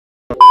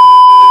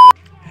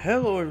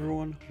Hello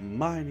everyone,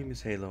 my name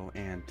is Halo,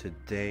 and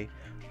today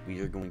we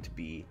are going to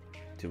be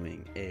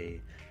doing a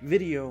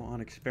video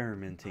on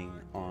experimenting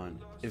on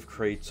if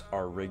crates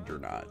are rigged or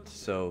not.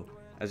 So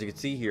as you can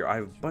see here, I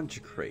have a bunch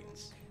of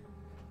crates,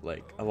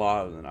 like a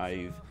lot of them.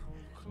 I've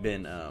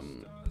been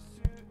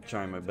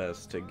trying my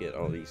best to get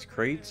all these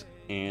crates,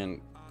 and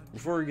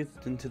before we get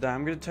into that,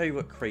 I'm going to tell you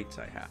what crates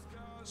I have.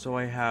 So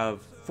I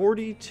have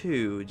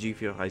 42 G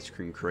Fuel ice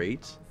cream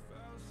crates,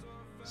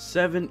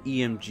 7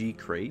 EMG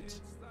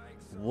crates,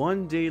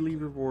 1 daily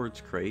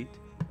rewards crate,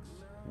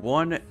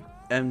 1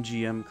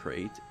 MGM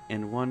crate,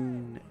 and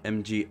 1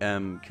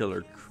 MGM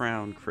killer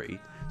crown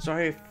crate. So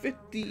I have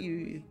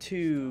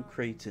 52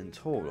 crates in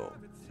total.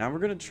 Now we're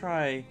gonna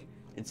try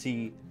and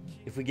see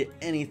if we get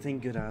anything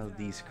good out of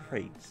these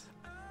crates.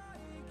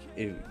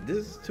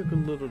 This took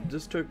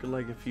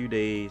like a few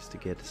days to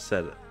get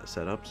set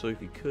up. So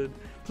if you could,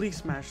 please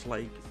smash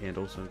like, and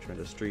also I'm trying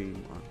to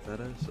stream on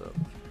Feta, so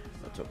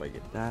let's hope I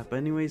get that. But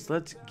anyways,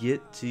 let's just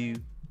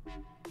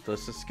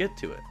get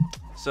to it.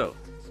 So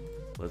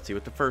let's see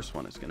what the first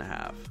one is gonna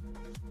have,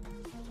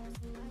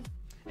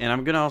 and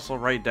I'm gonna also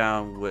write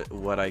down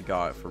what I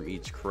got from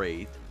each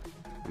crate.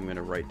 I'm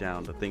gonna write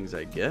down the things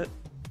I get.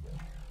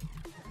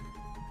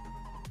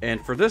 And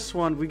for this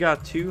one, we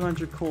got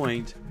 200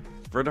 coins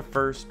for the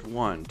first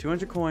one.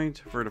 200 coins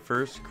for the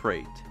first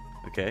crate.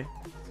 Okay,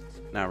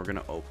 now we're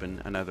gonna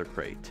open another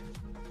crate,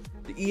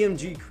 the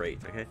EMG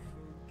crate. Okay,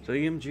 so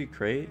EMG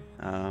crate,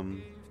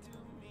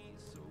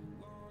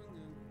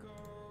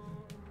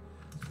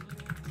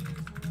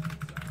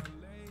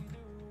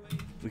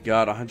 we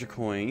got 100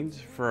 coins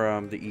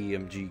from the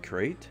EMG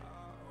crate.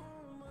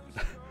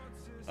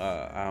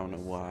 I don't know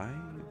why.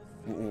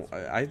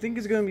 I think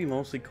it's gonna be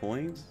mostly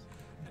coins.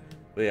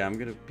 But yeah, I'm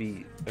gonna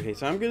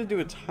do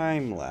a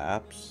time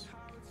lapse,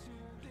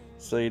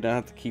 so you don't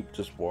have to keep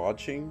just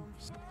watching.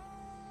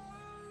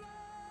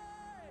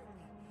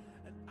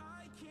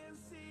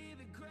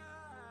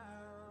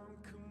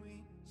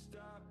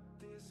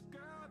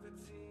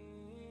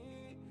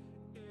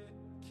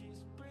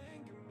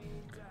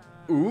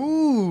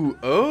 Ooh,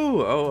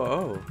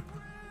 oh.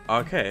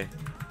 Okay,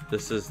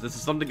 this is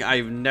something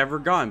I've never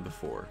gotten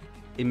before.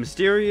 A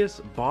mysterious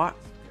bot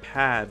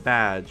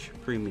badge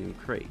premium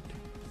crate.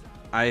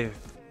 I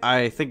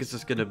think it's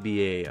just gonna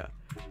be a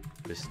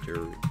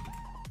mystery.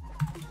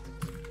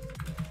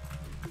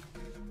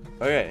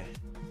 Okay.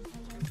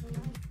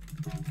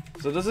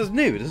 So this is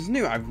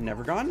new. I've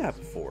never gotten that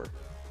before.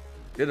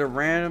 Get a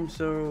random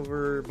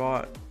silver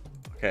bot.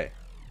 Okay.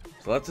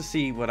 So let's just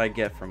see what I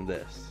get from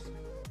this.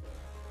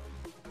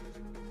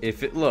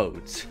 If it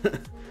loads.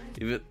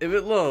 if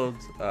it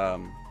loads,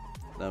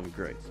 that'd be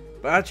great.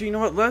 But actually, you know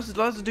what? Let's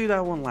do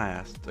that one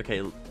last.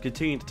 Okay,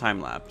 continue to time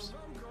lapse.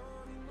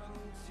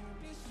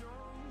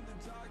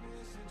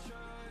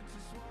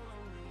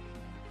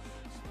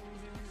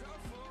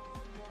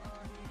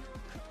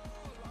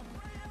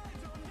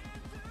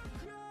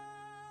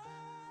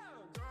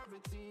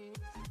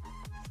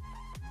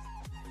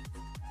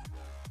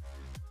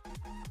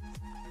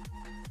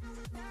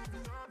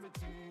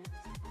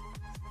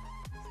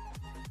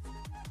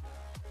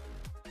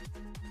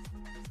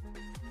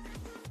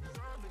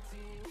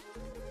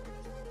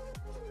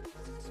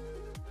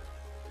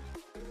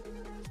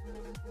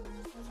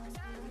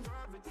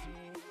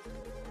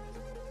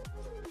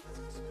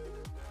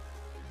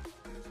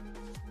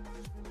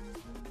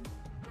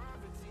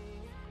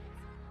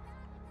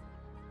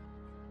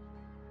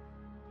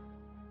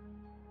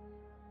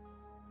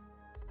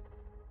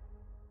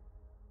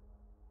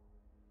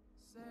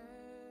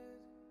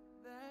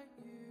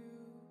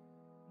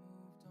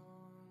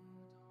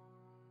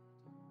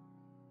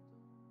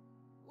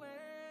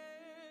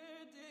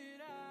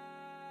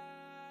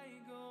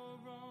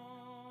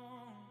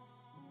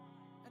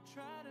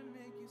 Try to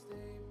make you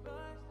stay,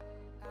 but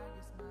I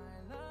guess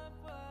my love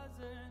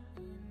wasn't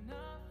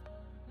enough.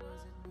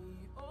 Was it me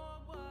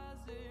or was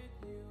it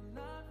you,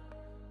 love?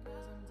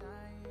 'Cause I'm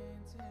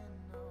dying to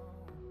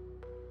know.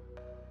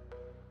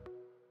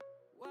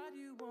 Why do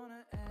you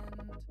wanna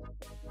end?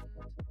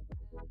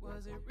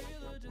 Was it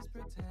real or just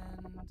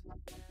pretend?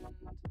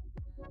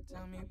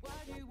 Tell me,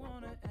 why do you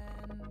wanna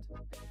end?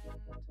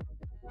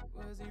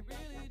 Was he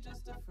really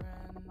just a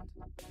friend?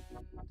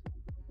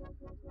 No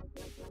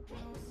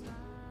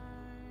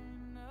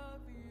sign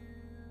of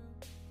you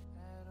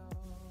at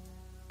all.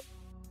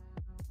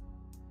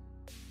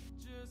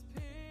 Just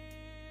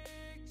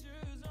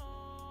pictures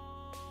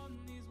on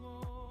these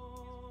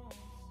walls,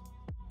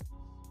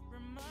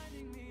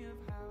 reminding me of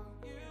how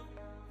you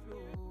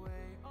threw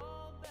away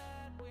all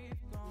that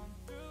we've gone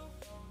through.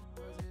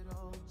 Was it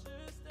all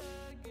just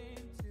a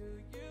game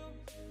to you?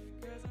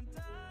 'Cause I'm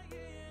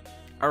dying.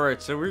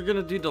 Alright, so we're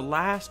gonna do the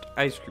last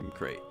ice cream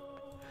crate.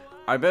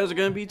 I bet it's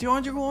gonna be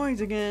 200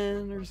 coins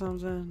again or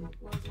something.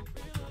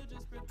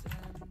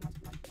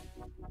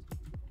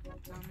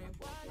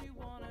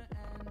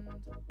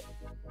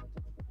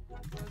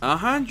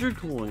 100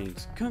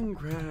 coins.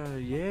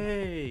 Congrats.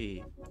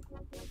 Yay.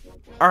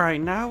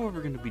 Alright, now what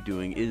we're gonna be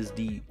doing is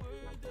the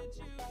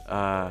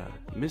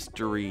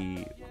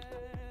mystery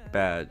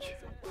badge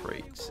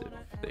crates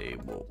if they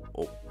will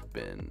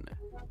open.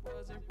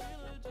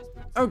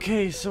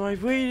 Okay, so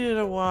I've waited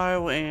a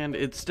while and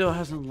it still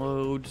hasn't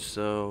loaded,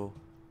 so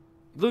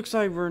looks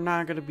like we're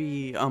not gonna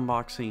be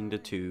unboxing the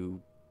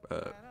two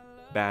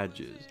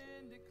badges.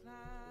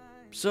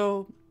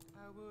 So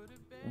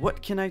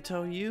what can I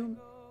tell you?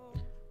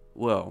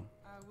 Well,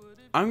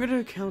 I'm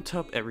gonna count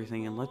up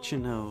everything and let you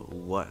know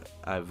what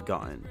I've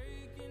gotten.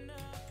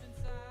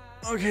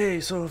 Okay,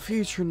 so a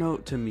future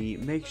note to me,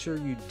 make sure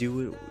you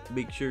do it,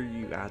 make sure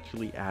you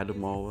actually add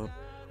them all up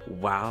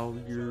while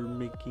you're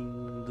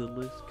making the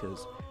list,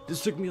 because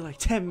this took me like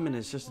 10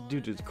 minutes just to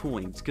do the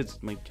coins,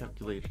 because my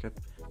calculator kept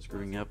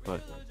screwing up.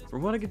 But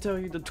from what I can tell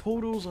you, the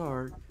totals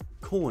are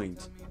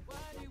coins,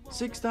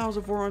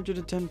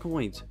 6,410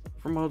 coins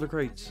from all the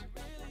crates.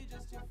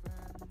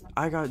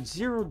 I got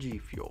 0 G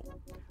Fuel.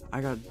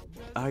 I got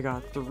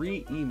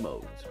 3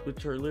 emotes,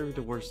 which are literally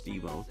the worst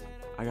emotes.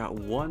 I got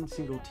 1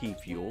 single T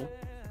Fuel.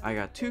 I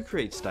got 2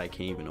 crates that I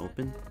can't even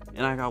open,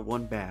 and I got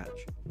 1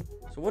 badge.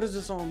 So what does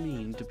this all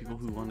mean to people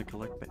who want to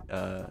collect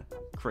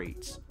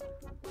crates?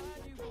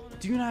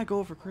 Do not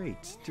go for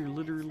crates. They're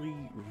literally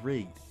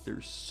rigged.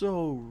 They're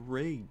so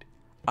rigged.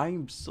 I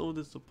am so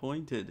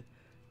disappointed.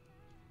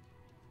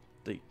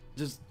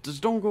 Just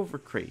don't go for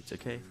crates,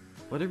 okay?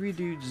 Whatever you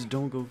do, just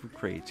don't go for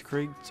crates.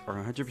 Crates are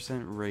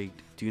 100%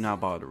 rigged. Do not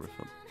bother with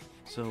them.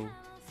 So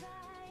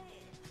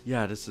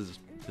yeah, this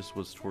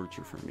was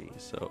torture for me.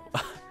 So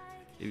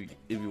if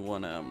you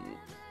want to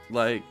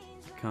like,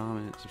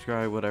 comment,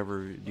 subscribe,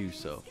 whatever, do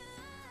so.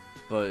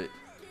 But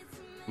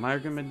my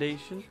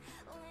recommendation,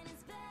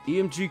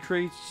 EMG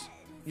crates,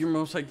 you're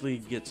most likely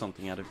to get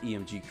something out of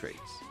EMG crates.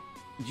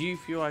 G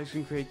Fuel ice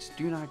cream crates,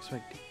 do not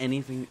expect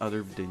anything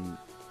other than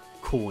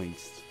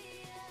coins,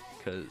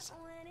 because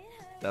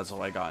that's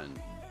all I got in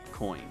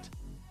coins.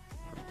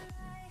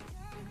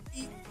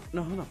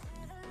 No, hold on.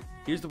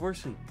 Here's the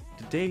worst thing.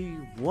 The day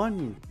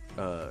 1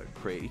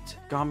 crate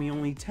got me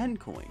only 10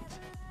 coins.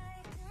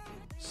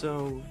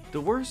 So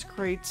the worst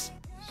crates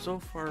so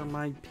far, in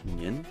my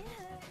opinion,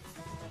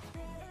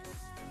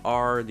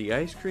 are the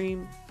ice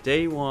cream,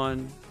 day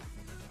 1.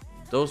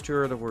 Those 2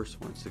 are the worst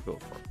ones to go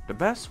for. The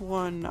best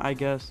one, I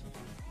guess,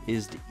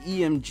 is the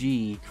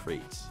EMG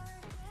crates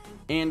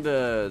and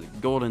the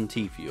golden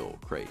T Fuel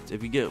crates.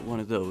 If you get one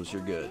of those,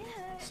 you're good.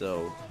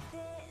 So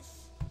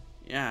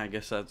yeah, I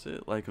guess that's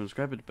it. Like and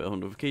subscribe, hit the bell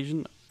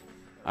notification.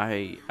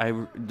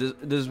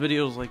 This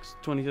video is like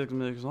 26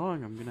 minutes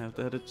long. I'm gonna have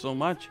to edit so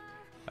much.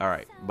 All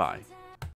right, bye.